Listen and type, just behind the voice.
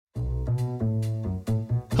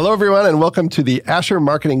Hello, everyone, and welcome to the Asher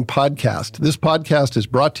Marketing Podcast. This podcast is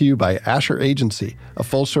brought to you by Asher Agency, a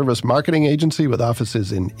full-service marketing agency with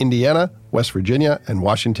offices in Indiana, West Virginia, and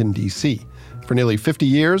Washington, D.C. For nearly 50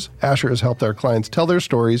 years, Asher has helped our clients tell their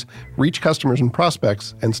stories, reach customers and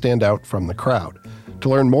prospects, and stand out from the crowd. To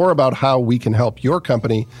learn more about how we can help your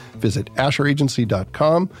company, visit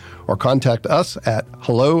asheragency.com or contact us at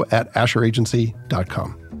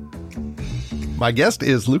hello@asheragency.com. My guest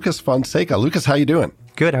is Lucas Fonseca. Lucas, how you doing?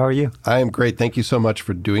 Good. How are you? I am great. Thank you so much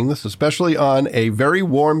for doing this, especially on a very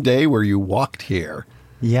warm day where you walked here.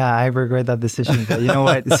 Yeah, I regret that decision, but you know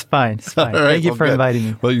what? It's fine. It's fine. Right, Thank you for inviting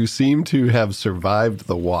me. Well, you seem to have survived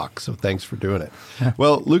the walk, so thanks for doing it.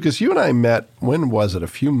 Well, Lucas, you and I met, when was it? A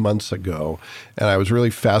few months ago, and I was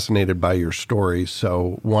really fascinated by your story,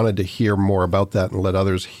 so wanted to hear more about that and let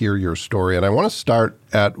others hear your story. And I want to start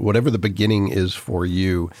at whatever the beginning is for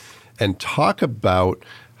you and talk about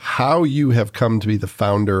how you have come to be the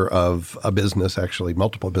founder of a business, actually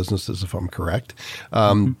multiple businesses, if I'm correct.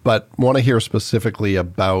 But want to hear specifically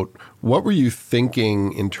about what were you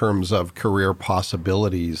thinking in terms of career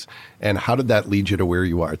possibilities, and how did that lead you to where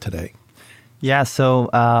you are today? Yeah, so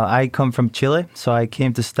I come from Chile, so I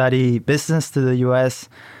came to study business to the U.S.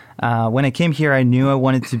 When I came here, I knew I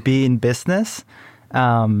wanted to be in business.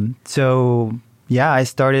 Yeah, I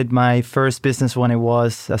started my first business when I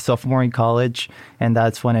was a sophomore in college, and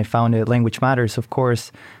that's when I founded Language Matters. Of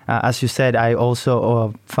course, as you said, I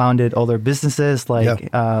also founded other businesses. I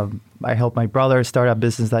helped my brother start a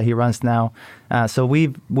business that he runs now. So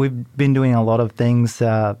we've been doing a lot of things,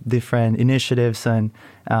 different initiatives, and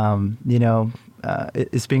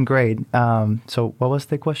it's been great. So what was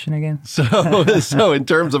the question again? So in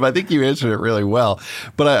terms of, I think you answered it really well,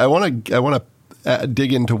 but I want to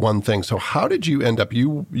dig into one thing. So how did you end up,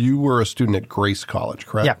 you were a student at Grace College,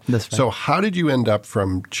 correct? Yeah, that's right. So how did you end up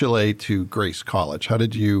from Chile to Grace College? How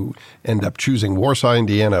did you end up choosing Warsaw,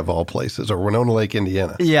 Indiana, of all places, or Winona Lake,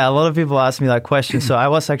 Indiana? Yeah, a lot of people ask me that question. So I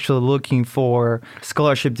was actually looking for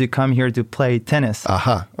scholarship to come here to play tennis.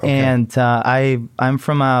 Okay. And I'm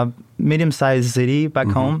from a medium-sized city back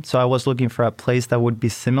home, so I was looking for a place that would be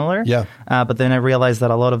similar. Yeah. But then I realized that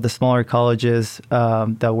a lot of the smaller colleges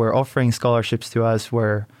that were offering scholarships to us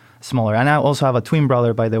were smaller. And I also have a twin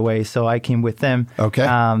brother, by the way, so I came with them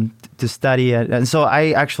to study it. And so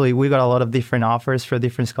we got a lot of different offers for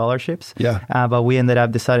different scholarships. Yeah. But we ended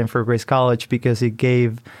up deciding for Grace College because it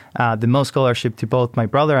gave the most scholarship to both my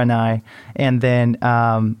brother and I. And then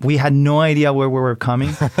we had no idea where we were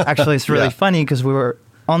coming. Actually, it's really funny because we were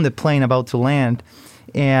on the plane about to land,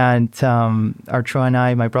 and Arturo and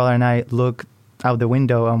I, my brother and I, looked out the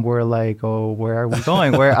window and we're like, oh, where are we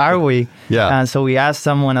going? Where are we? And so we asked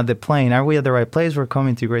someone at the plane, are we at the right place? We're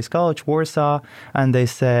coming to Grace College, Warsaw. And they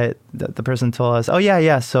said, the person told us, oh,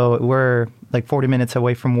 yeah. So we're like 40 minutes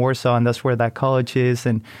away from Warsaw, and that's where that college is.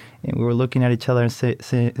 And we were looking at each other and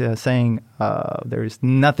saying, there is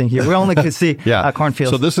nothing here. We only could see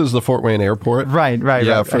cornfields. So this is the Fort Wayne Airport? Right.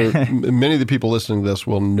 Yeah, for many of the people listening to this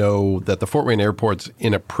will know that the Fort Wayne Airport's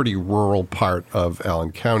in a pretty rural part of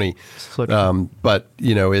Allen County. But,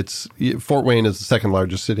 Fort Wayne is the second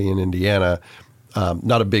largest city in Indiana.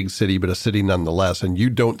 Not a big city, but a city nonetheless. And you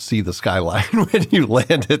don't see the skyline when you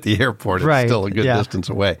land at the airport. It's still a good distance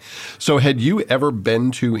away. So had you ever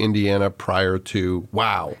been to Indiana prior to,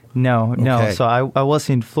 wow? No. So I was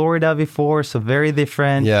in Florida before, so very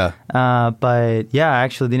different. Yeah. But I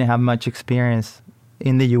actually didn't have much experience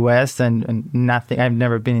in the U.S. and nothing. I've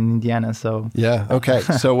never been in Indiana, so. Yeah, okay.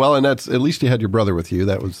 So, and that's, at least you had your brother with you.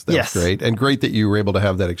 That's great. And great that you were able to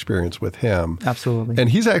have that experience with him. Absolutely. And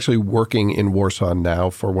he's actually working in Warsaw now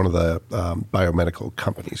for one of the biomedical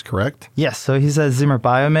companies, correct? Yes, so he's at Zimmer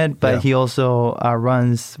Biomed, but he also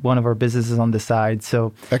runs one of our businesses on the side.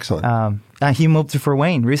 So excellent. He moved to Fort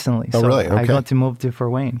Wayne recently. Oh, really? Okay. I got to move to Fort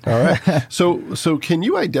Wayne. All right. So can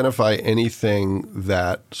you identify anything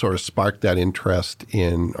that sort of sparked that interest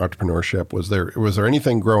in entrepreneurship? Was there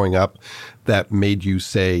anything growing up that made you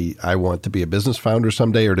say, I want to be a business founder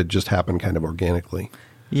someday, or did it just happen kind of organically?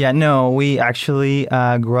 Yeah, no, we actually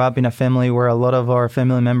grew up in a family where a lot of our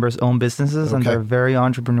family members own businesses and they're very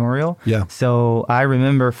entrepreneurial. Yeah. So I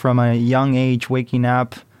remember from a young age waking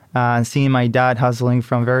up and seeing my dad hustling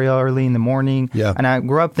from very early in the morning. Yeah. And I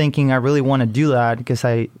grew up thinking I really want to do that because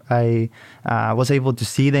I was able to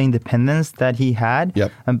see the independence that he had.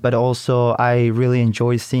 Yep. But also I really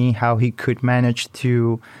enjoyed seeing how he could manage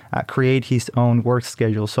to create his own work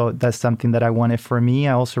schedule. So that's something that I wanted for me.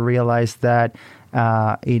 I also realized that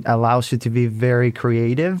it allows you to be very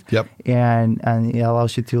creative. Yep. And it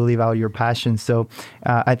allows you to live out your passion. So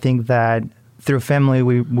I think that through family,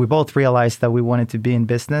 we both realized that we wanted to be in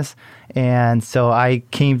business. And so I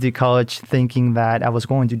came to college thinking that I was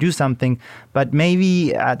going to do something, but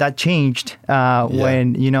maybe that changed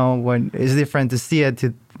when it's different to see it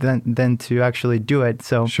than to actually do it.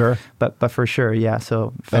 So sure. But for sure, yeah.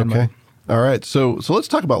 So family. Okay. All right. So let's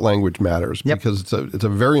talk about language matters, Yep. because it's a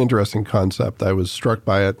very interesting concept. I was struck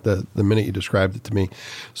by it the minute you described it to me.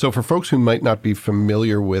 So for folks who might not be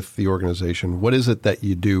familiar with the organization, what is it that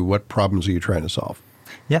you do? What problems are you trying to solve?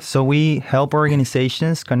 Yeah, so we help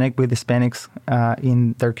organizations connect with Hispanics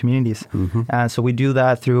in their communities. Mm-hmm. So we do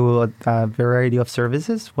that through a variety of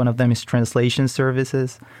services. One of them is translation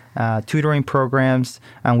services, tutoring programs,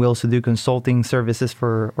 and we also do consulting services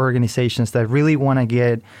for organizations that really want to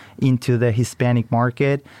get into the Hispanic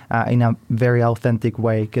market in a very authentic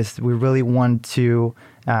way, because we really want to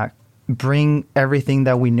bring everything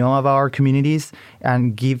that we know about our communities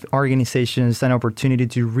and give organizations an opportunity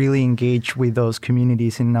to really engage with those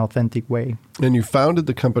communities in an authentic way. And you founded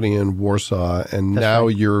the company in Warsaw, and That's now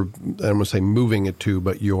right. you're, I don't want to say moving it to,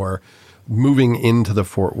 but you're moving into the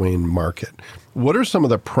Fort Wayne market. What are some of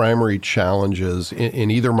the primary challenges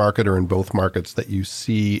in either market or in both markets that you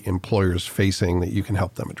see employers facing that you can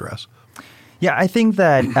help them address? Yeah, I think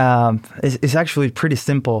that it's actually pretty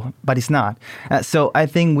simple, but it's not. So I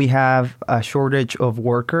think we have a shortage of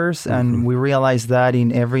workers, and we realize that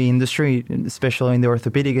in every industry, especially in the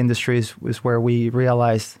orthopedic industry, is where we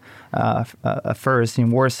realized first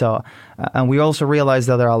in Warsaw. And we also realized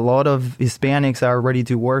that there are a lot of Hispanics that are ready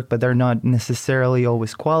to work, but they're not necessarily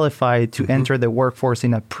always qualified to enter the workforce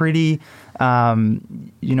in a pretty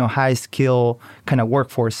high skill kind of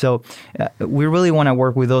workforce. So we really want to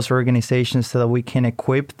work with those organizations so that we can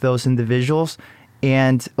equip those individuals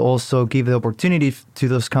and also give the opportunity to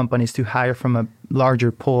those companies to hire from a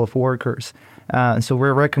larger pool of workers. So we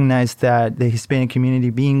recognize that the Hispanic community,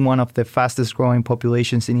 being one of the fastest growing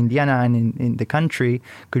populations in Indiana and in the country,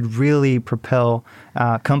 could really propel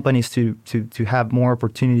companies to have more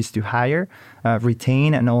opportunities to hire,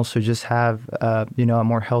 retain, and also just have a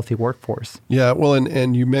more healthy workforce. Yeah, well,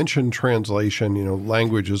 and you mentioned translation.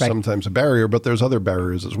 Language is Right. sometimes a barrier, but there's other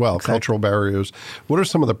barriers as well, Exactly. cultural barriers. What are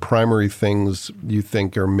some of the primary things you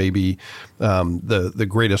think are maybe the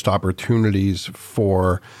greatest opportunities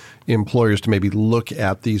for employers to maybe look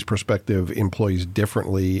at these prospective employees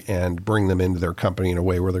differently and bring them into their company in a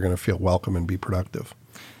way where they're going to feel welcome and be productive?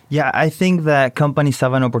 Yeah, I think that companies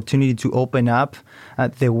have an opportunity to open up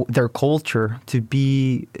their culture to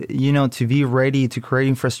be ready to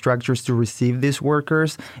create infrastructures to receive these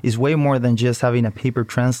workers is way more than just having a paper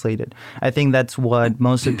translated. I think that's what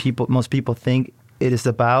most people think it is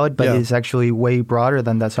about, but Yeah. it's actually way broader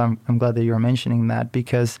than that. So I'm glad that you're mentioning that,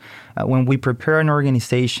 because when we prepare an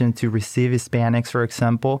organization to receive Hispanics, for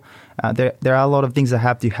example, there are a lot of things that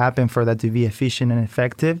have to happen for that to be efficient and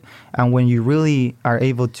effective. And when you really are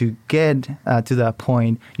able to get to that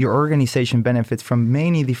point, your organization benefits from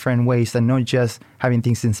many different ways and not just having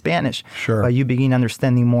things in Spanish. Sure. But you begin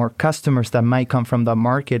understanding more customers that might come from that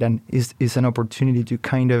market, and is an opportunity to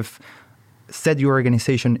kind of set your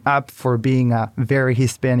organization up for being a very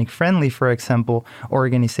Hispanic friendly, for example,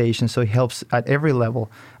 organization. So it helps at every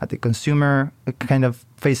level, at the consumer, kind of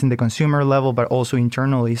facing the consumer level, but also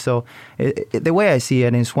internally. So the way I see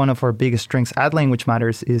it is one of our biggest strengths at Language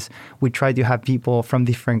Matters is we try to have people from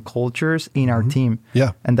different cultures in our team.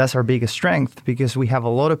 Yeah. And that's our biggest strength, because we have a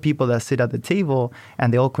lot of people that sit at the table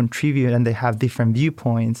and they all contribute and they have different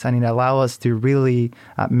viewpoints, and it allows us to really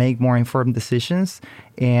make more informed decisions.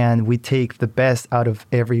 And we take the best out of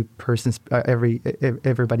every person's,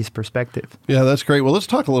 everybody's perspective. Yeah, that's great. Well, let's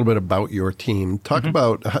talk a little bit about your team. Talk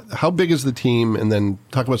about how big is the team, and then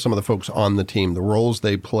talk about some of the folks on the team, the roles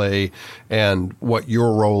they play, and what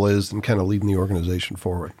your role is, and kind of leading the organization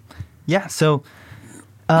forward. Yeah, so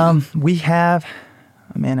we have,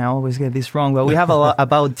 I always get this wrong, but we have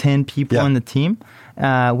about 10 people on the team.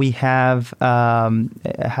 We have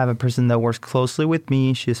a person that works closely with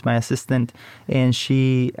me. She's my assistant, and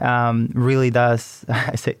she really does.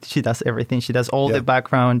 She does everything. She does all the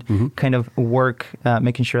background kind of work,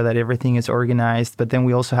 making sure that everything is organized. But then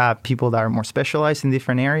we also have people that are more specialized in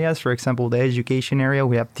different areas. For example, the education area,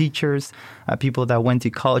 we have teachers, people that went to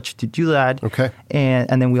college to do that. Okay.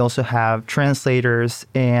 And then we also have translators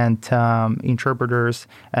and interpreters,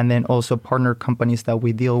 and then also partner companies that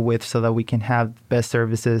we deal with so that we can have best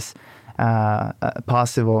services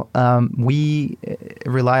possible. We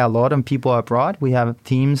rely a lot on people abroad. We have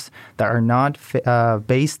teams that are not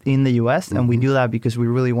based in the U.S., and we do that because we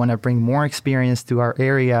really want to bring more experience to our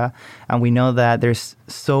area, and we know that there's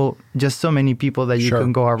so many people that you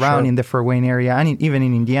can go around in the Fort Wayne area and even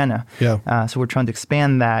in Indiana. So we're trying to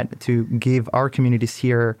expand that to give our communities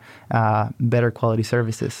here better quality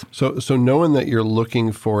services. So knowing that you're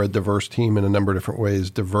looking for a diverse team in a number of different ways,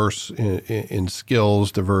 diverse in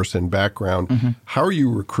skills, diverse in background, how are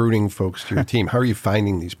you recruiting folks to your team? How are you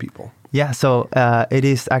finding these people? Yeah, so it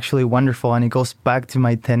is actually wonderful, and it goes back to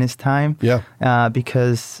my tennis time.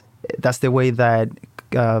 Because that's the way that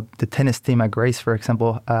the tennis team at Grace, for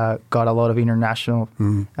example, got a lot of international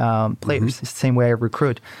players. It's the same way I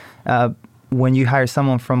recruit. When you hire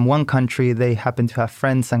someone from one country, they happen to have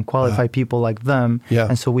friends and qualified people like them.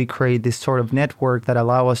 And so we create this sort of network that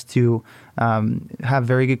allow us to have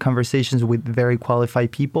very good conversations with very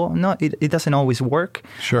qualified people. It doesn't always work,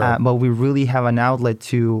 but we really have an outlet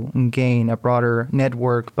to gain a broader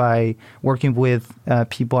network by working with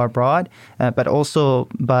people abroad, but also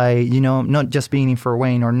by, not just being in Fort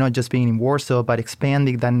Wayne or not just being in Warsaw, but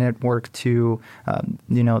expanding that network to,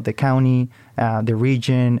 the county, the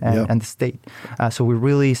region, and the state. So we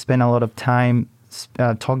really spend a lot of time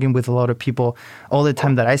talking with a lot of people. All the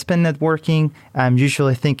time that I spend networking, I'm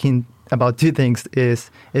usually thinking about two things: is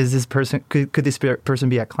this person could this person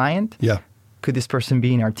be a client? Could this person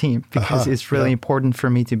be in our team? Because it's really important for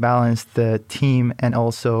me to balance the team and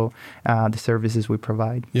also the services we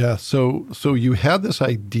provide. So you had this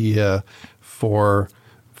idea for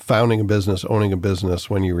founding a business, owning a business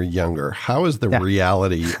when you were younger. How is the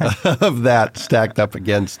reality of that stacked up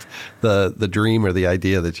against the dream or the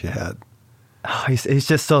idea that you had? Oh, it's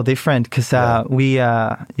just so different because I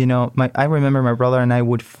remember my brother and I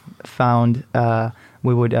would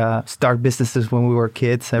we would start businesses when we were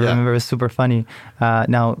kids. I remember it was super funny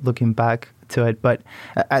now looking back to it. But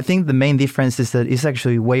I think the main difference is that it's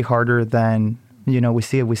actually way harder than, we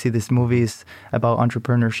see these movies about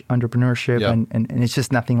entrepreneurship and it's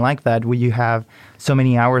just nothing like that, where you have so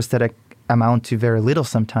many hours that amount to very little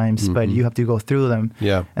sometimes, but you have to go through them.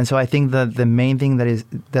 And so I think that the main thing that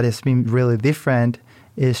has been really different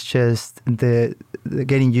is just the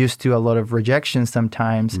getting used to a lot of rejection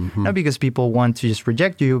sometimes, not because people want to just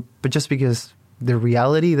reject you, but just because the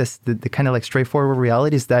reality, the kind of like straightforward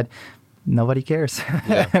reality is that nobody cares,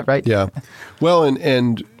 right? Well,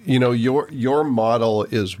 and your model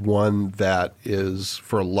is one that is,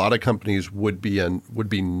 for a lot of companies, would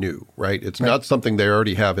be new, right? It's not something they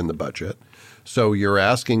already have in the budget. So you're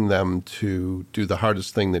asking them to do the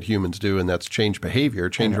hardest thing that humans do, and that's change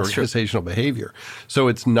organizational behavior. So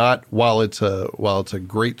it's not, while it's a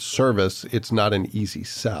great service, it's not an easy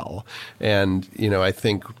sell. And I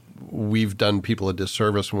think we've done people a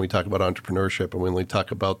disservice when we talk about entrepreneurship and when we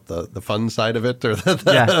talk about the fun side of it, or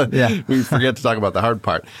we forget to talk about the hard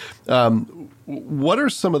part. What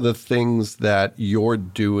are some of the things that you're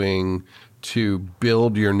doing to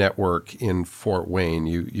build your network in Fort Wayne?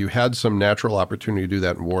 You had some natural opportunity to do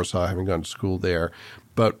that in Warsaw, having gone to school there.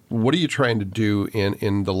 But what are you trying to do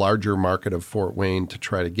in the larger market of Fort Wayne to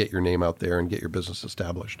try to get your name out there and get your business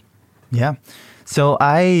established? So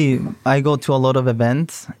I go to a lot of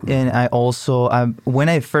events, and I also, when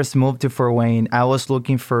I first moved to Fort Wayne, I was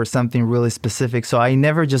looking for something really specific. So I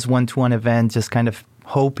never just went to one event just kind of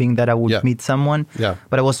hoping that I would meet someone,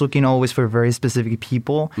 but I was looking always for very specific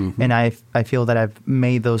people, and I feel that I've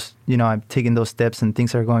made those, I've taken those steps and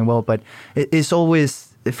things are going well, but it's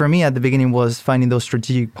always, for me at the beginning, was finding those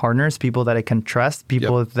strategic partners, people that I can trust,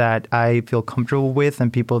 people that I feel comfortable with,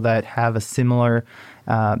 and people that have a similar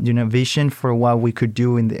vision for what we could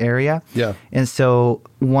do in the area. And so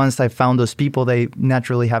once I found those people, they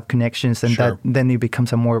naturally have connections, and then it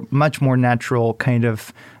becomes a much more natural kind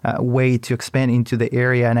of way to expand into the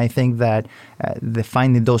area. And I think that the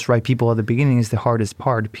finding those right people at the beginning is the hardest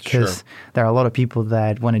part, because there are a lot of people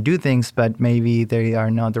that want to do things, but maybe they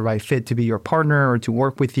are not the right fit to be your partner or to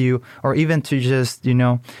work with you, or even to just,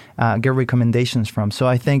 get recommendations from. So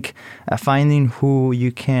I think finding who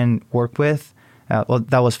you can work with,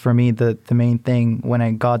 that was for me the main thing when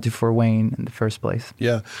I got to Fort Wayne in the first place.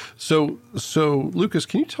 So Lucas,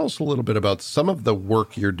 can you tell us a little bit about some of the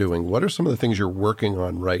work you're doing? What are some of the things you're working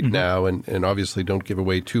on right now? And obviously don't give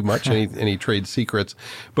away too much, any trade secrets.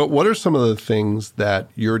 But what are some of the things that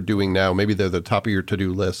you're doing now? Maybe they're the top of your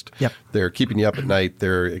to-do list. They're keeping you up at night.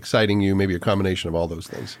 They're exciting you. Maybe a combination of all those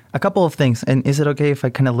things. A couple of things. And is it okay if I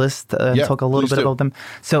kind of list and talk a little bit about them?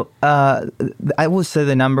 So I would say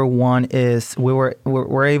the number one is we were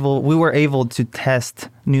we were able to test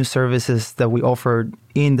new services that we offered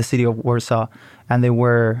in the city of Warsaw, and they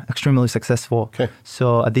were extremely successful. Okay.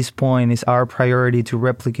 So at this point, it's our priority to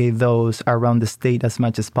replicate those around the state as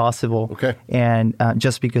much as possible. Okay. And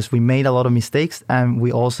just because we made a lot of mistakes and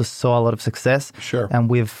we also saw a lot of success. Sure. And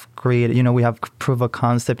we've created, we have proof of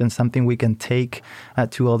concept and something we can take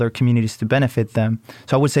to other communities to benefit them.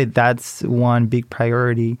 So I would say that's one big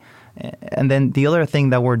priority. And then the other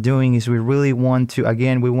thing that we're doing is we really want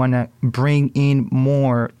to bring in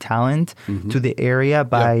more talent to the area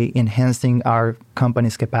by enhancing our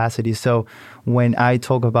company's capacity. So when I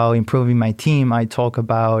talk about improving my team, I talk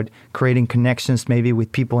about creating connections maybe with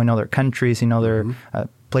people in other countries, in other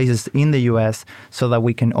places in the U.S., so that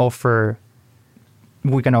we can offer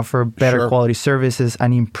better quality services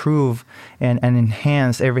and improve and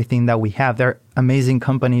enhance everything that we have. There are amazing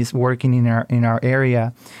companies working in our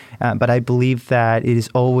area, but I believe that it is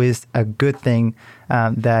always a good thing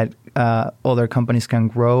that other companies can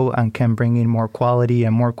grow and can bring in more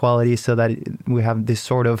quality, so that we have this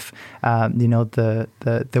sort of,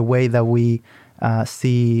 the way that we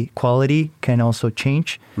see quality can also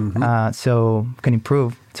change, so can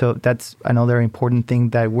improve. So that's another important thing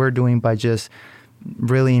that we're doing by just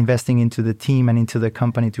really investing into the team and into the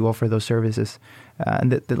company to offer those services.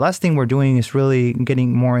 And the last thing we're doing is really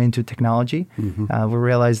getting more into technology. We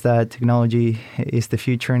realize that technology is the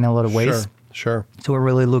future in a lot of ways. Sure. So we're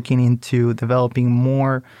really looking into developing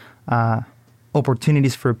more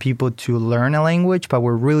opportunities for people to learn a language, but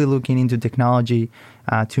we're really looking into technology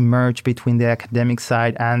to merge between the academic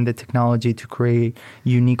side and the technology to create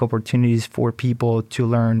unique opportunities for people to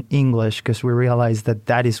learn English, because we realize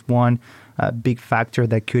that is one big factor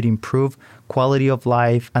that could improve quality of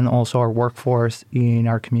life and also our workforce in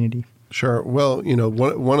our community. Sure. Well,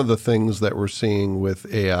 one of the things that we're seeing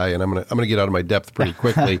with AI, and I'm gonna get out of my depth pretty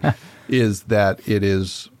quickly, is that it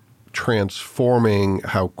is transforming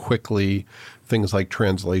how quickly things like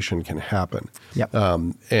translation can happen. Yep.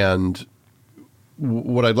 And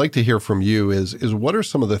what I'd like to hear from you is what are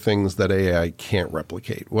some of the things that AI can't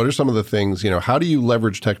replicate? What are some of the things, how do you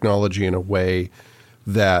leverage technology in a way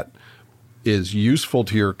that is useful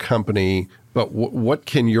to your company, but what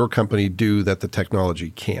can your company do that the technology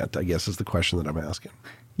can't, I guess is the question that I'm asking.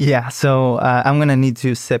 Yeah, so I'm going to need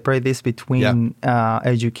to separate this between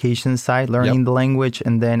education side, learning the language,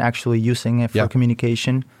 and then actually using it for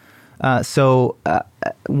communication. So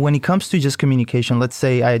when it comes to just communication, let's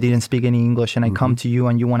say I didn't speak any English and I come to you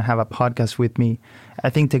and you want to have a podcast with me. I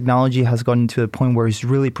think technology has gotten to a point where it's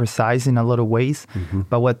really precise in a lot of ways.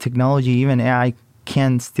 But what technology, even AI,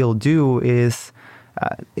 can still do is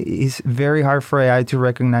it's very hard for AI to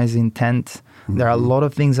recognize intent. There are a lot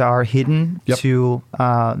of things that are hidden to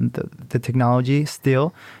the technology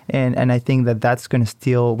still, and I think that's going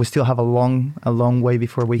to we still have a long way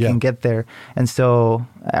before we can get there. And so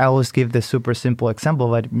I always give this super simple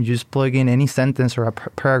example that you just plug in any sentence or a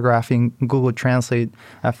paragraph in Google Translate,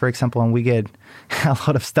 for example, and we get a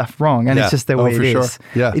lot of stuff wrong, and it's just the way it is.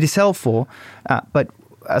 Yeah. It is helpful, but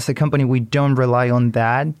as a company, we don't rely on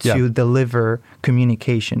that to deliver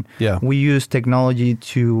communication. Yeah. We use technology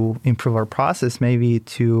to improve our process, maybe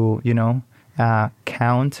to,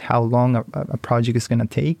 count how long a project is going to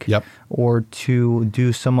take, or to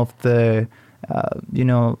do some of the,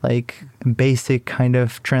 basic kind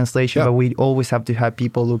of translation. But we always have to have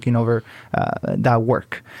people looking over that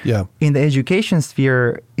work. Yeah. In the education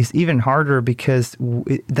sphere, it's even harder because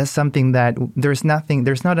that's something that there's not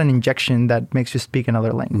an injection that makes you speak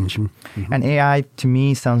another language. And AI, to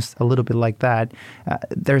me, sounds a little bit like that.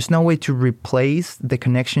 There's no way to replace the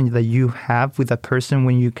connection that you have with a person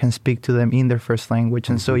when you can speak to them in their first language.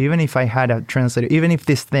 And so even if I had a translator, even if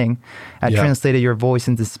this thing translated your voice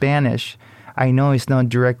into Spanish, I know it's not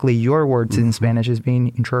directly your words in Spanish is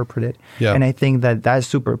being interpreted. Yeah. And I think that's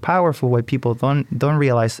super powerful. What people don't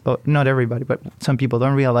realize, not everybody, but some people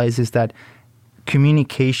don't realize, is that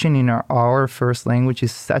communication in our first language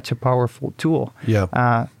is such a powerful tool.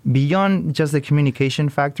 Yeah. Beyond just the communication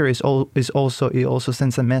factor, it also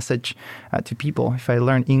sends a message to people. If I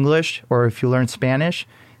learn English or if you learn Spanish,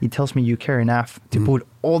 it tells me you care enough to put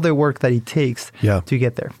all the work that it takes to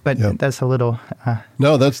get there. But that's a little...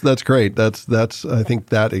 No, that's great. That's I think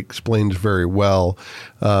that explains very well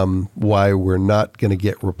why we're not going to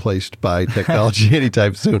get replaced by technology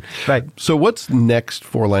anytime soon. Right. So what's next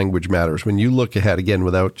for Language Matters? When you look ahead, again,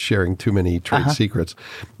 without sharing too many trade secrets,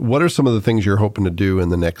 what are some of the things you're hoping to do in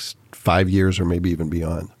the next 5 years or maybe even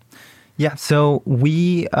beyond? Yeah, so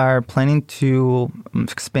we are planning to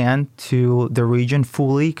expand to the region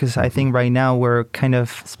fully because I think right now we're kind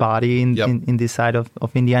of spotty in this side of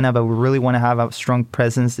Indiana, but we really want to have a strong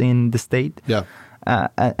presence in the state. Yeah.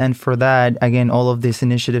 And for that, again, all of these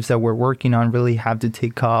initiatives that we're working on really have to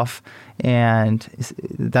take off. And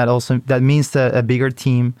that means that a bigger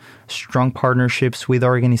team, strong partnerships with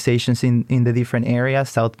organizations in the different areas,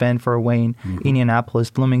 South Bend, Fort Wayne,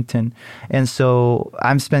 Indianapolis, Bloomington. And so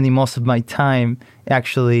I'm spending most of my time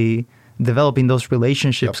actually developing those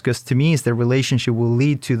relationships because to me, the relationship will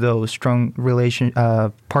lead to those strong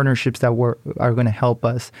partnerships that are going to help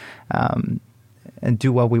us and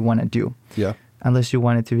do what we want to do. Yeah. Unless you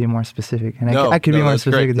want it to be more specific. And I could be more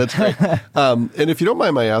specific. That's great. And if you don't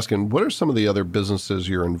mind my asking, what are some of the other businesses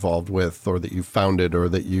you're involved with or that you founded or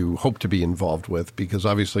that you hope to be involved with? Because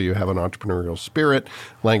obviously you have an entrepreneurial spirit.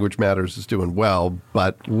 Language Matters is doing well.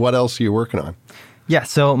 But what else are you working on? Yeah,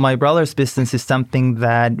 so my brother's business is something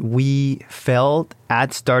that we failed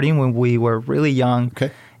at starting when we were really young. Okay.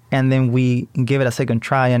 And then we gave it a second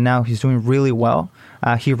try, and now he's doing really well.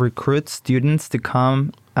 He recruits students to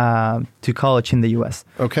come to college in the U.S.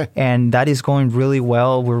 Okay. And that is going really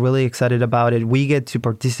well. We're really excited about it. We get to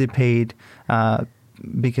participate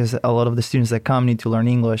because a lot of the students that come need to learn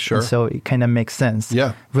English. Sure. And so it kind of makes sense.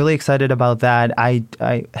 Yeah. Really excited about that. I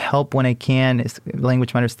help when I can.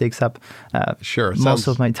 Language Matters takes up most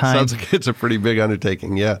of my time. Sounds like it's a pretty big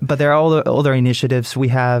undertaking, yeah. But there are all the other initiatives. We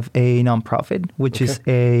have a nonprofit, which is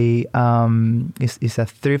a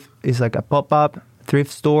thrift, is like a pop-up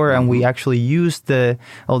thrift store, and we actually use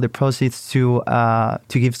all the proceeds to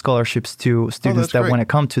give scholarships to students that want to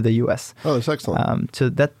come to the U.S. Oh, that's excellent. So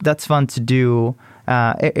that's fun to do.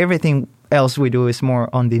 Everything else we do is more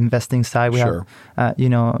on the investing side. We have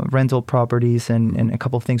rental properties and a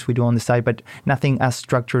couple of things we do on the side, but nothing as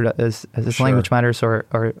structured as Language Matters or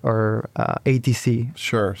ATC.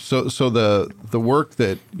 Sure. So the work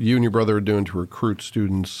that you and your brother are doing to recruit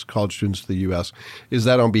students, college students to the U.S., is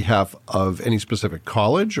that on behalf of any specific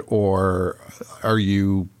college, or are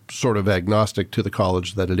you sort of agnostic to the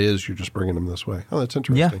college that it is? You're just bringing them this way. Oh, that's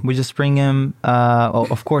interesting. Yeah, we just bring them.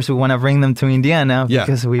 Of course, we want to bring them to Indiana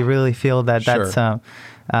because we really feel that that's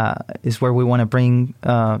is where we want to bring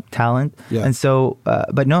talent. Yeah. And so,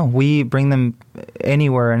 but no, we bring them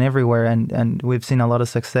anywhere and everywhere, and we've seen a lot of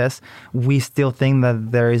success. We still think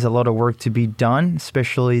that there is a lot of work to be done,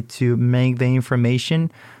 especially to make the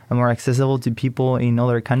information more accessible to people in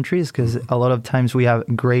other countries, because a lot of times we have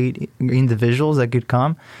great individuals that could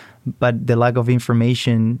come, but the lack of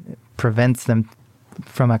information prevents them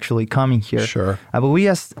from actually coming here. Sure. But we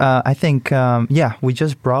just, I think, we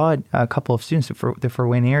just brought a couple of students to the Fort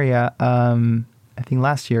Wayne area, I think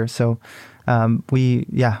last year. So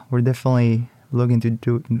we're definitely looking to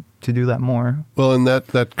do that more. Well, and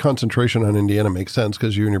that concentration on Indiana makes sense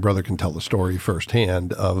because you and your brother can tell the story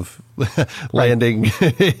firsthand of landing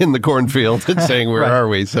in the cornfield and saying, where are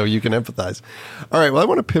we? So you can empathize. All right. Well, I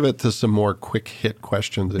want to pivot to some more quick hit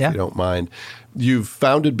questions, if you don't mind. You've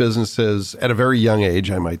founded businesses at a very young age,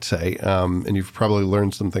 I might say, and you've probably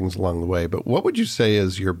learned some things along the way. But what would you say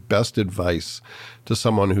is your best advice to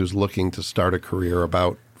someone who's looking to start a career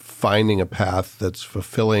about finding a path that's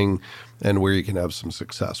fulfilling and where you can have some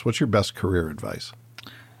success? What's your best career advice?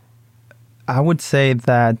 I would say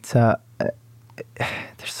that there's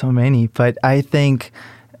so many, but I think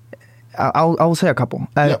I'll say a couple.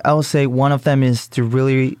 I'll say one of them is to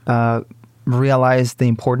really realize the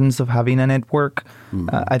importance of having a network.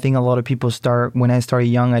 I think a lot of people when I started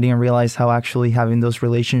young, I didn't realize how actually having those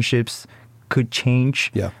relationships could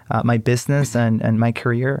change my business and my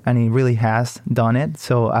career, and it really has done it.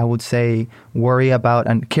 So I would say worry about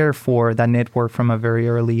and care for that network from a very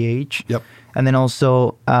early age. Yep. And then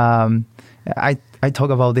also, I talk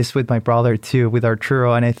about this with my brother too, with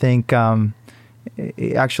Arturo, and I think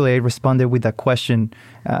actually I responded with that question.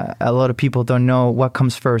 A lot of people don't know what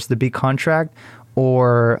comes first, the big contract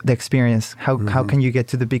or the experience. How can you get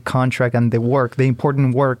to the big contract and the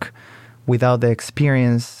important work without the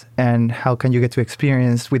experience, and how can you get to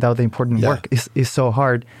experience without the important work is so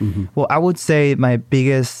hard. Well, I would say my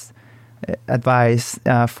biggest advice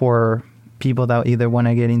for people that either want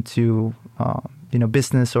to get into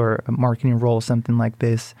business or a marketing role, something like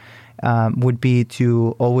this, would be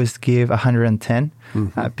to always give 110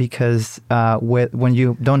 because when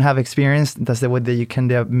you don't have experience, that's the way that you can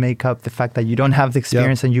make up the fact that you don't have the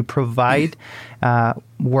experience and you provide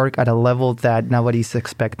work at a level that nobody's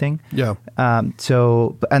expecting.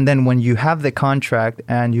 And then when you have the contract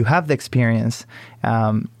and you have the experience,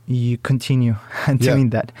 you continue doing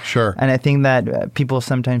that. Sure. And I think that people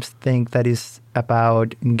sometimes think that is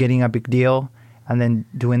about getting a big deal and then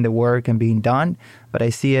doing the work and being done. But I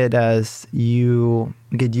see it as you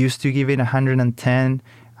get used to giving 110,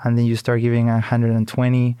 and then you start giving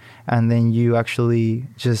 120, and then you actually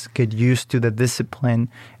just get used to the discipline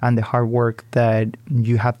and the hard work that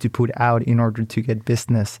you have to put out in order to get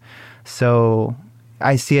business. So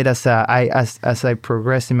I see it as as I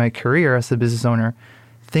progress in my career as a business owner,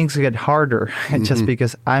 things get harder just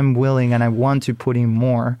because I'm willing and I want to put in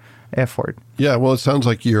more effort. Yeah, well, it sounds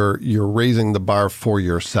like you're raising the bar for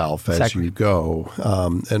yourself as Exactly. you go.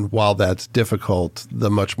 And while that's difficult, the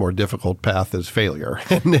much more difficult path is failure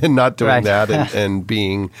and not doing Right. that and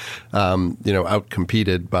being,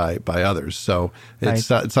 outcompeted by others. So it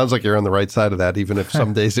sounds like you're on the right side of that, even if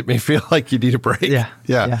some days it may feel like you need a break.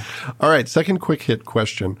 Yeah. All right, second quick hit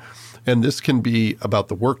question. And this can be about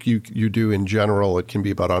the work you do in general. It can be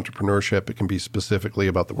about entrepreneurship. It can be specifically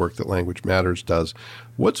about the work that Language Matters does.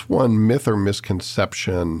 What's one myth or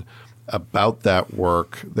misconception about that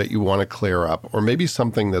work that you want to clear up, or maybe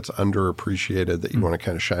something that's underappreciated that you want to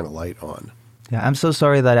kind of shine a light on? Yeah, I'm so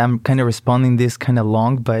sorry that I'm kind of responding this kind of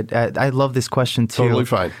long, but I love this question too. Totally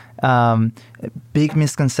fine. Big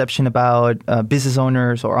misconception about business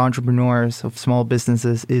owners or entrepreneurs of small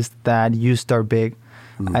businesses is that you start big.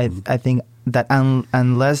 I think that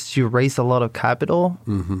unless you raise a lot of capital,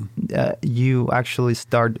 you actually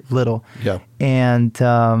start little. Yeah. And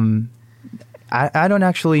I don't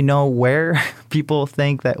actually know where people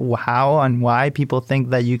think that, how and why people think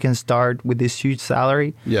that you can start with this huge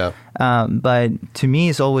salary. Yeah. But to me,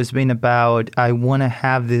 it's always been about, I want to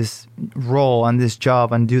have this role and this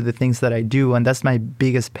job and do the things that I do. And that's my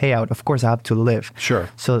biggest payout. Of course, I have to live. Sure.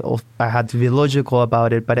 So I had to be logical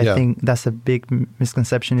about it. But I think that's a big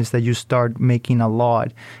misconception, is that you start making a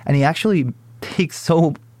lot. And it actually takes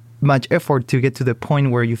so much effort to get to the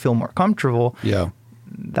point where you feel more comfortable. Yeah.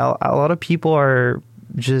 A lot of people are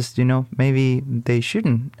just, maybe they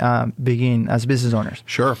shouldn't begin as business owners.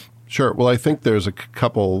 Sure. Well, I think there's a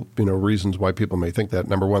couple, reasons why people may think that.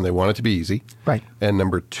 Number one, they want it to be easy. Right. And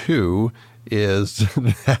number two is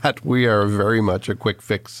that we are very much a quick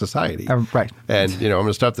fix society. Right. And, I'm going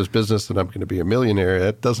to start this business and I'm going to be a millionaire.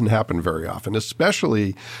 That doesn't happen very often,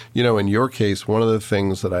 especially, in your case. One of the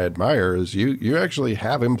things that I admire is you actually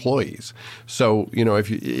have employees. So, if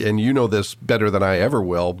you, and you know this better than I ever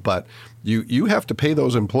will, but you have to pay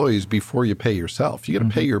those employees before you pay yourself. You got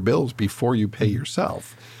to pay your bills before you pay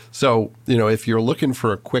yourself. So, if you're looking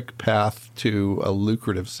for a quick path to a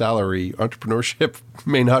lucrative salary, entrepreneurship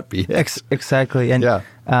may not be it. Exactly. And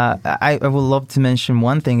I would love to mention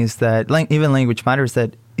one thing is that even Language Matters,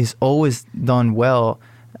 that is always done well.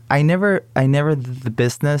 I never did the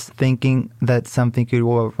business thinking that something could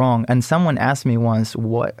go wrong. And someone asked me once,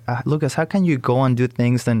 Lucas, how can you go and do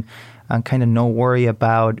things and kind of no worry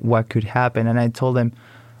about what could happen? And I told them,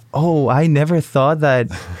 I never thought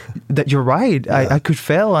that you're right. Yeah. I could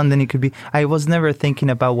fail and then it could be. I was never thinking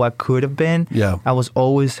about what could have been. Yeah. I was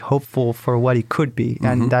always hopeful for what it could be.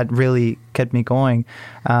 And that really kept me going.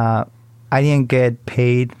 I didn't get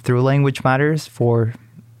paid through Language Matters for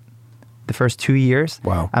the first 2 years.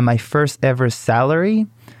 Wow. And my first ever salary,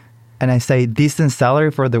 and I say decent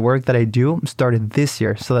salary for the work that I do, started this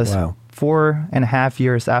year. So that's 4.5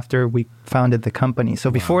 years after we founded the company.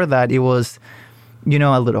 So before that, it was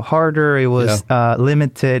a little harder. It was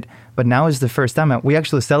limited, but now is the first time. We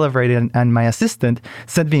actually celebrated, and my assistant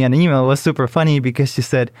sent me an email. It was super funny because she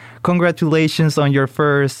said, "Congratulations on your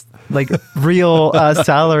first real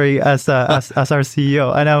salary as our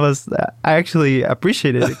CEO." And I actually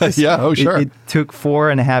appreciated it. Sure. It took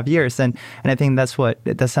 4.5 years, and I think that's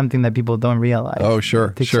something that people don't realize. Oh, sure,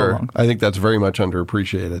 it takes sure. So long. I think that's very much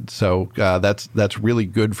underappreciated. So that's really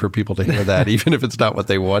good for people to hear that, even if it's not what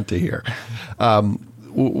they want to hear.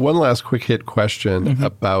 One last quick hit question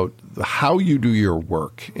about how you do your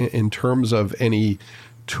work in terms of any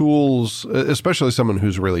tools, especially someone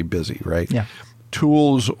who's really busy, right? Yeah.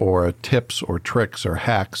 Tools or tips or tricks or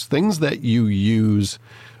hacks, things that you use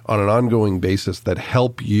on an ongoing basis that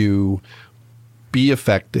help you be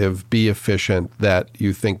effective, be efficient, that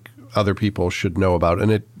you think other people should know about.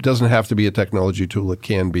 And it doesn't have to be a technology tool, it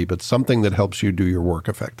can be, but something that helps you do your work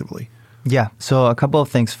effectively. Yeah. So a couple of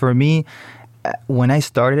things. For me, when I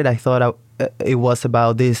started, I thought it was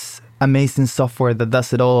about this amazing software that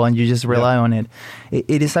does it all and you just rely on it.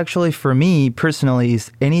 It is actually, for me personally,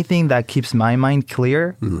 is anything that keeps my mind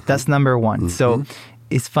clear. That's number one. So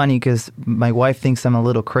it's funny because my wife thinks I'm a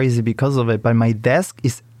little crazy because of it, but my desk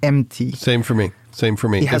is empty. Same for me. Same for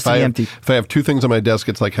me. It has to be empty. If I have 2 things on my desk,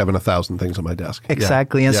 it's like having 1,000 things on my desk.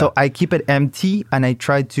 Exactly. And so I keep it empty, and I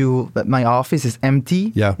try to, my office is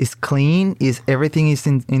empty. Yeah. It's clean. Everything is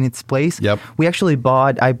in its place. Yep.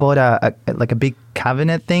 I bought a big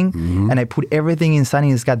cabinet thing, and I put everything inside,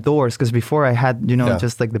 and it's got doors, because before I had,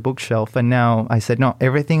 just like the bookshelf, and now I said, no,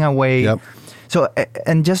 everything away. Yep. So,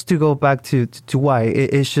 and just to go back to why,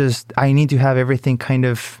 it's just, I need to have everything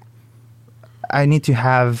I need to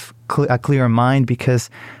have a clear mind, because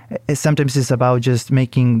sometimes it's about just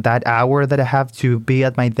making that hour that I have to be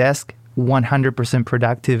at my desk 100%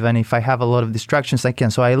 productive. And if I have a lot of distractions, I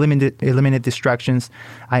can. So I eliminate distractions.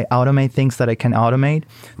 I automate things that I can automate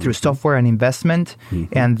through software and investment.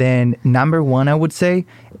 And then number 1, I would say,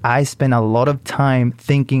 I spend a lot of time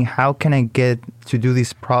thinking, how can I get to do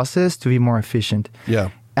this process to be more efficient?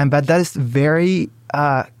 Yeah. But that is very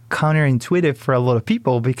counterintuitive for a lot of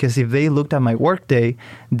people, because if they looked at my workday,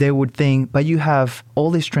 they would think, but you have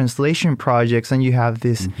all these translation projects, and you have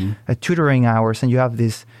this tutoring hours, and you have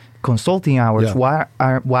these consulting hours. Yeah.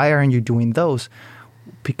 Why aren't you doing those?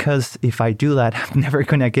 Because if I do that, I'm never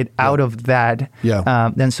going to get out of that.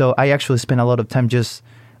 Yeah. And so I actually spend a lot of time just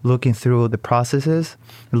looking through the processes,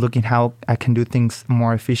 looking how I can do things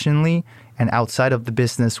more efficiently and outside of the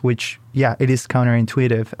business, which, it is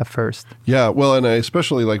counterintuitive at first. Yeah, well, and I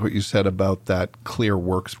especially like what you said about that clear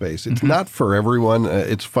workspace. It's not for everyone.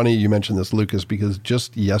 It's funny you mentioned this, Lucas, because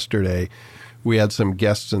just yesterday we had some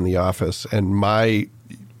guests in the office, and my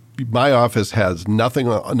office has nothing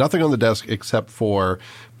on the desk except for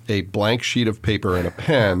a blank sheet of paper and a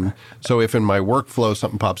pen. So if in my workflow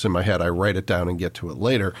something pops in my head, I write it down and get to it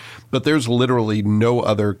later. But there's literally no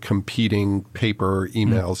other competing paper,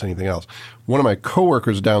 emails, anything else. One of my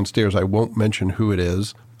coworkers downstairs, I won't mention who it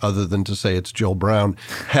is, other than to say it's Jill Brown,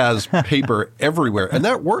 has paper everywhere. And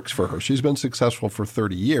that works for her. She's been successful for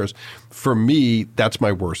 30 years. For me, that's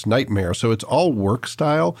my worst nightmare. So it's all work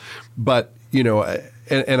style. But,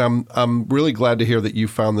 and I'm really glad to hear that you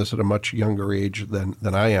found this at a much younger age than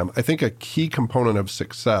I am. I think a key component of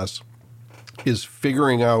success is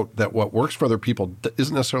figuring out that what works for other people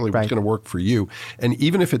isn't necessarily what's going to work for you. And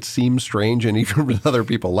even if it seems strange, and even if other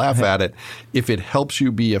people laugh at it, if it helps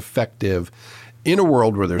you be effective in a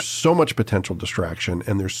world where there's so much potential distraction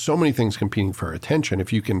and there's so many things competing for our attention,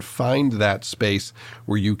 if you can find that space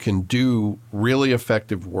where you can do really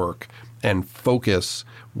effective work and focus,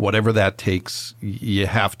 whatever that takes, you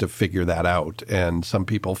have to figure that out. And some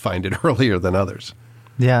people find it earlier than others.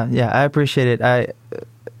 Yeah, I appreciate it.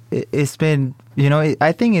 It's been,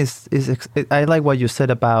 I think I like what you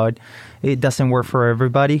said about it doesn't work for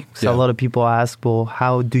everybody. So a lot of people ask, well,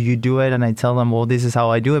 how do you do it? And I tell them, well, this is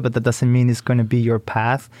how I do it, but that doesn't mean it's going to be your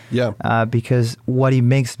path. Yeah. Because what it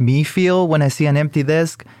makes me feel when I see an empty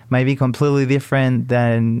desk might be completely different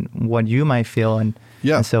than what you might feel. And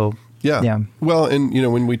so... Yeah. Well, and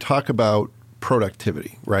when we talk about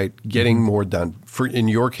productivity, right, getting more done, for in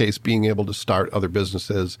your case, being able to start other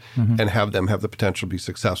businesses and have them have the potential to be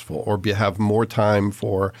successful, or have more time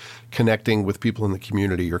for connecting with people in the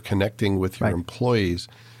community or connecting with your employees,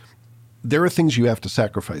 there are things you have to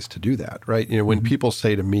sacrifice to do that, right? When people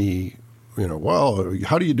say to me, well,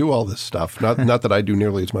 how do you do all this stuff? Not that I do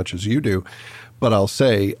nearly as much as you do, but I'll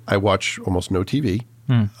say I watch almost no TV.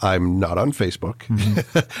 I'm not on Facebook.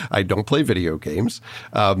 I don't play video games.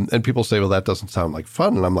 And people say, well, that doesn't sound like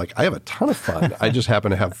fun. And I'm like, I have a ton of fun. I just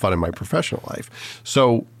happen to have fun in my professional life.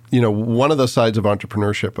 So, one of the sides of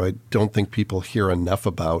entrepreneurship I don't think people hear enough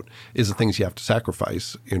about is the things you have to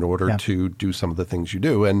sacrifice in order to do some of the things you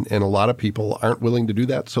do. And a lot of people aren't willing to do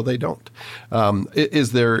that, so they don't.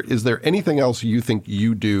 Is there anything else you think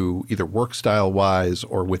you do, either work style-wise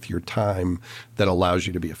or with your time, that allows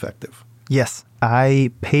you to be effective? Yes. I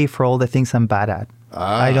pay for all the things I'm bad at.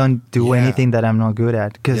 I don't do anything that I'm not good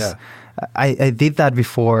at, because I did that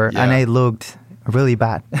before and I looked really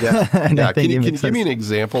bad. Yeah. Can you give me an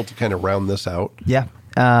example to kind of round this out? Yeah.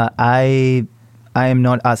 I am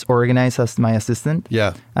not as organized as my assistant.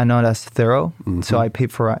 Yeah. I'm not as thorough. So I pay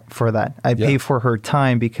for that. I pay for her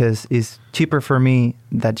time, because it's cheaper for me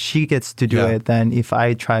that she gets to do it than if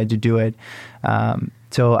I try to do it.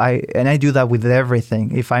 So I do that with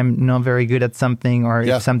everything. If I'm not very good at something, or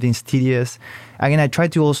if something's tedious, again, I try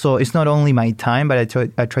to also, it's not only my time, but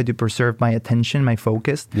I try to preserve my attention, my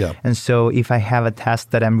focus. Yeah. And so if I have a task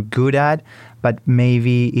that I'm good at, but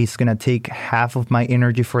maybe it's going to take half of my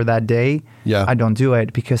energy for that day, I don't do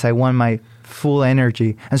it, because I want my full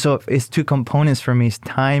energy. And so it's 2 components for me, it's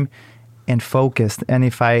time and focus. And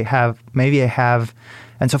if I have,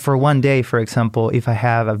 and so for one day, for example, if I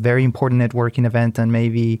have a very important networking event and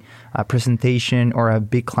maybe a presentation or a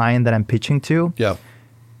big client that I'm pitching to,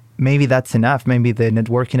 maybe that's enough. Maybe the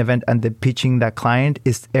networking event and the pitching that client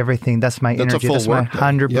is everything. That's my energy. That's my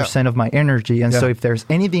 100% of my energy. And so if there's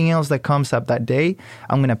anything else that comes up that day,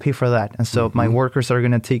 I'm going to pay for that. And so my workers are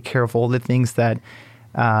going to take care of all the things that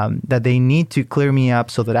they need to clear me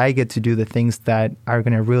up so that I get to do the things that are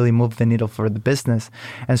going to really move the needle for the business.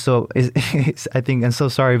 And so I think, I'm so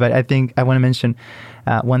sorry, but I think I want to mention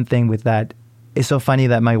one thing with that. It's so funny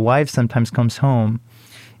that my wife sometimes comes home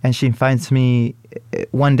and she finds me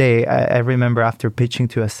one day. I remember after pitching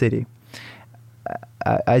to a city,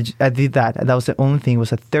 I did that. That was the only thing. It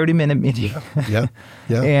was a 30-minute meeting. Yeah.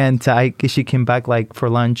 And she came back like for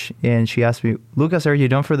lunch and she asked me, Lucas, are you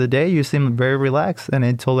done for the day? You seem very relaxed. And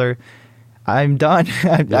I told her, I'm done.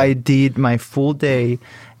 I did my full day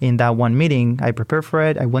in that one meeting. I prepared for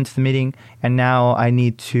it. I went to the meeting and now I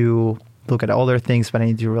need to look at other things, but I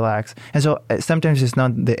need to relax. And so sometimes it's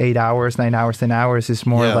not the 8 hours, 9 hours, 10 hours. It's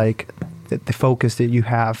more like the focus that you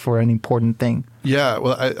have for an important thing. Yeah,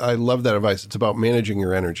 well, I love that advice. It's about managing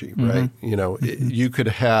your energy, right? You know, you could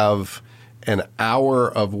have an hour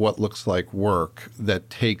of what looks like work that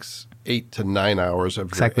takes 8 to 9 hours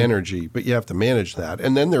of your energy, but you have to manage that.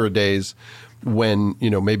 And then there are days when, you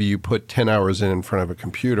know, maybe you put 10 hours in front of a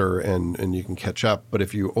computer and you can catch up. But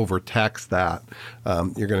if you overtax that,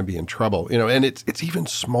 you're going to be in trouble. You know, and it's even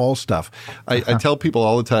small stuff. I tell people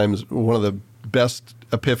all the time, one of the best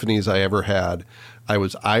epiphanies I ever had, I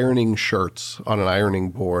was ironing shirts on an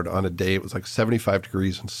ironing board on a day. It was like 75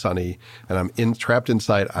 degrees and sunny, and I'm trapped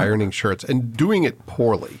inside ironing shirts and doing it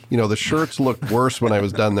poorly. You know, the shirts looked worse when I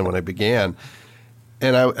was done than when I began.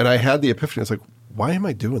 And I had the epiphany. I was like, why am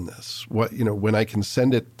I doing this? What, you know, when I can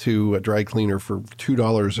send it to a dry cleaner for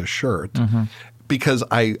 $2 a shirt, because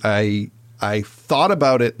I thought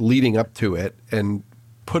about it leading up to it and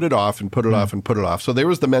put it off and put it off and put it off. So there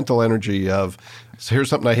was the mental energy of, so here's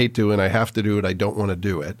something I hate doing. I have to do it. I don't want to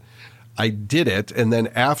do it. I did it. And then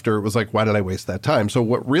after it was like, why did I waste that time? So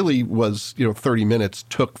what really was, 30 minutes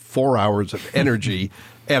took 4 hours of energy.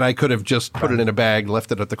 And I could have just put it in a bag,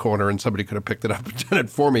 left it at the corner, and somebody could have picked it up and done it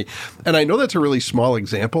for me. And I know that's a really small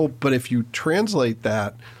example, but if you translate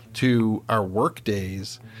that to our work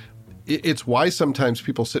days, it's why sometimes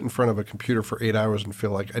people sit in front of a computer for 8 hours and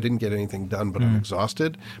feel like I didn't get anything done, but I'm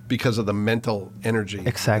exhausted because of the mental energy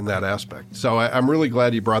in that aspect. So I'm really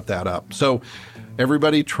glad you brought that up. So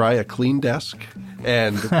everybody try a clean desk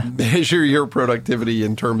and measure your productivity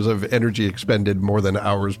in terms of energy expended more than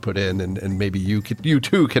hours put in, and maybe you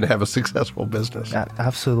too can have a successful business.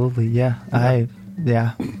 Absolutely, yeah.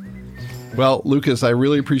 Well, Lucas, I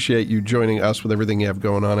really appreciate you joining us with everything you have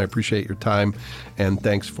going on. I appreciate your time, and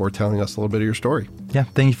thanks for telling us a little bit of your story. Yeah,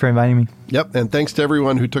 thank you for inviting me. Yep, and thanks to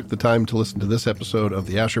everyone who took the time to listen to this episode of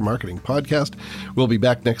the Asher Marketing Podcast. We'll be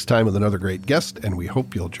back next time with another great guest, and we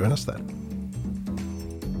hope you'll join us then.